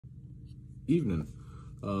evening.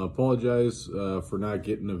 Apologize for not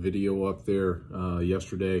getting a video up there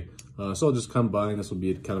yesterday. So I'll just come by, and this will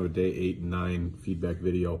be kind of a day 8 and 9 feedback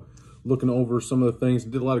video. Looking over some of the things.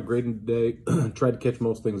 Did a lot of grading today. Tried to catch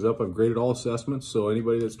most things up. I've graded all assessments, so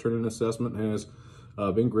anybody that's turned in an assessment has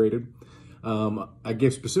been graded. I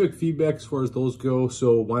gave specific feedback as far as those go,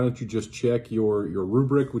 so why don't you just check your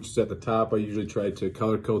rubric, which is at the top. I usually try to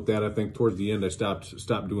color code that. I think towards the end I stopped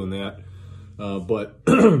doing that, but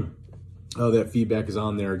that feedback is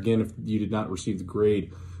on there. Again, if you did not receive the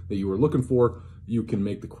grade that you were looking for, you can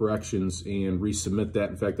make the corrections and resubmit that.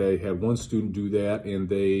 In fact, I had one student do that, and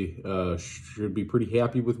they should be pretty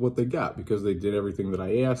happy with what they got because they did everything that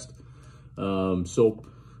I asked.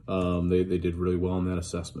 They did really well in that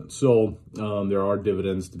assessment. So there are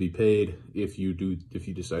dividends to be paid if you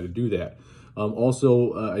decide to do that.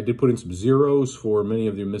 Also, I did put in some zeros for many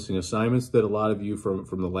of your missing assignments that a lot of you from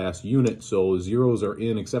the last unit. So zeros are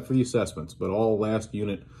in except for the assessments, but all last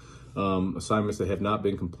unit assignments that have not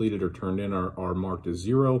been completed or turned in are marked as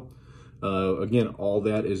 0. Again, all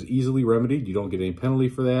that is easily remedied. You don't get any penalty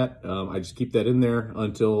for that. I just keep that in there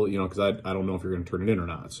until, because I don't know if you're going to turn it in or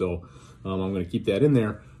not. So I'm going to keep that in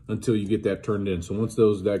there until you get that turned in. So once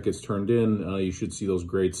that gets turned in, you should see those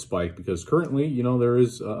grades spike, because currently, there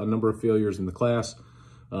is a number of failures in the class.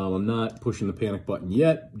 I'm not pushing the panic button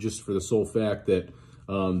yet, just for the sole fact that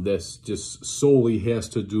this just solely has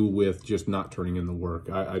to do with just not turning in the work.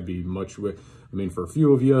 I'd be for a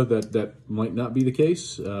few of you that might not be the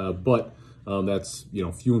case, but that's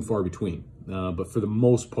few and far between. But for the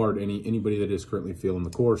most part, anybody that is currently failing the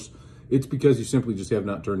course, it's because you simply just have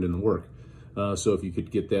not turned in the work. So if you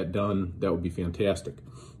could get that done, that would be fantastic.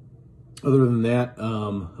 Other than that,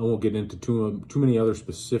 I won't get into too many other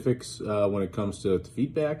specifics when it comes to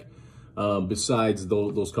feedback. Besides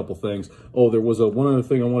those couple things. Oh, there was one other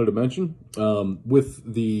thing I wanted to mention.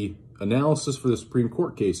 With the analysis for the Supreme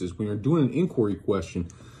Court cases, when you're doing an inquiry question,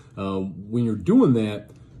 when you're doing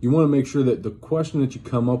that, you want to make sure that the question that you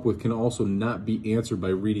come up with can also not be answered by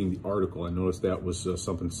reading the article. I noticed that was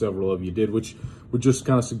something several of you did, which would just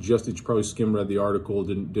kind of suggest that you probably read the article,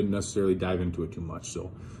 didn't necessarily dive into it too much.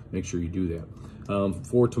 So make sure you do that.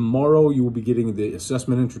 For tomorrow, you will be getting the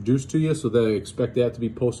assessment introduced to you, so that I expect that to be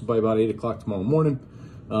posted by about 8 o'clock tomorrow morning.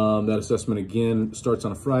 That assessment, again, starts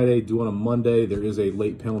on a Friday, due on a Monday. There is a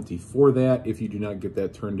late penalty for that if you do not get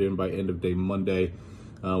that turned in by end of day Monday,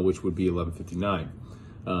 which would be 11:59.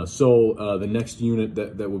 So the next unit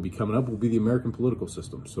that will be coming up will be the American political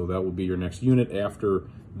system. So that will be your next unit after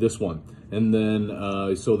this one. And then,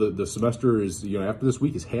 so the semester is, after this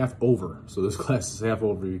week is half over. So this class is half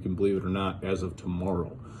over, you can believe it or not, as of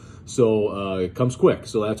tomorrow. So it comes quick.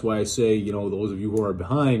 So that's why I say, those of you who are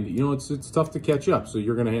behind, it's tough to catch up. So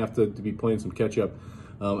you're going to have to be playing some catch up.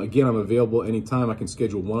 Again, I'm available anytime. I can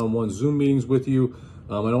schedule one-on-one Zoom meetings with you.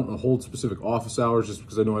 I don't hold specific office hours just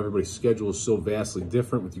because I know everybody's schedule is so vastly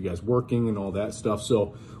different with you guys working and all that stuff.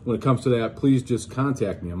 So when it comes to that, please just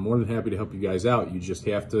contact me. I'm more than happy to help you guys out. You just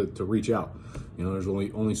have to reach out. There's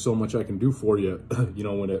only so much I can do for you,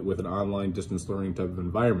 with an online distance learning type of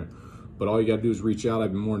environment. But all you got to do is reach out.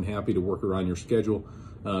 I'd be more than happy to work around your schedule,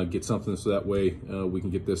 get something so that way we can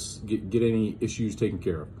get any issues taken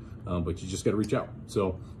care of. But you just got to reach out.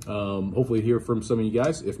 So hopefully hear from some of you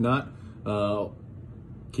guys. If not,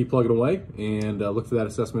 keep plugging away and look for that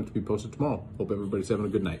assessment to be posted tomorrow. Hope everybody's having a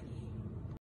good night.